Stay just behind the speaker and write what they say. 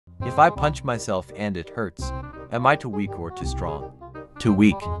If I punch myself and it hurts, am I too weak or too strong? Too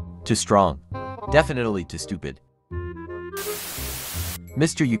weak. Too strong. Definitely too stupid.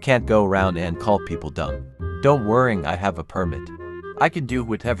 Mister, you can't go around and call people dumb. Don't worry, I have a permit. I can do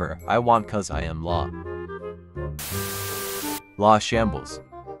whatever I want cause I am law. Law shambles.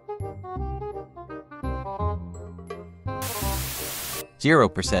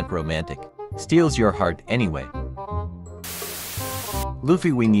 0% romantic. Steals your heart anyway.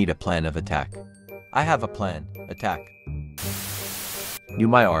 Luffy, we need a plan of attack. I have a plan. Attack. You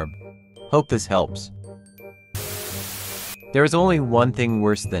my arm. Hope this helps. There is only one thing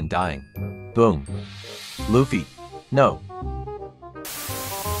worse than dying. Boom. Luffy. No.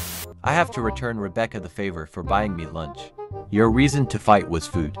 I have to return Rebecca the favor for buying me lunch. Your reason to fight was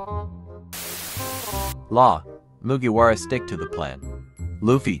food. Law. Mugiwara, stick to the plan.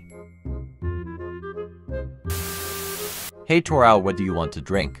 Luffy. Hey Torao, what do you want to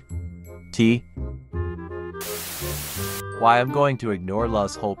drink? Tea? Why, I'm going to ignore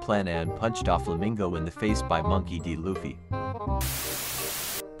Law's whole plan and punch Doflamingo in the face by Monkey D. Luffy.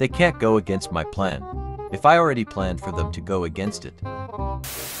 They can't go against my plan. If I already planned for them to go against it.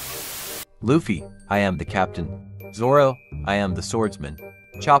 Luffy, I am the captain. Zoro, I am the swordsman.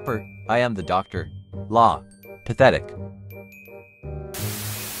 Chopper, I am the doctor. Law. Pathetic.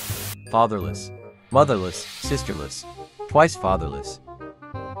 Fatherless. Motherless, sisterless. Twice fatherless.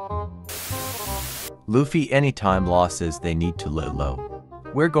 Luffy, anytime Law says they need to lay low,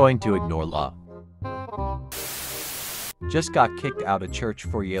 we're going to ignore Law. Just got kicked out of church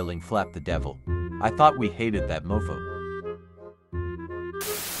for yelling flap the devil. I thought we hated that mofo.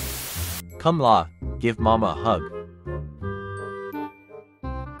 Come Law, give mama a hug.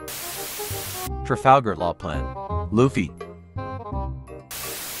 Trafalgar Law plan. Luffy.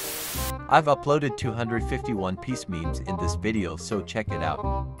 I've uploaded 251 piece memes in this video, so check it out.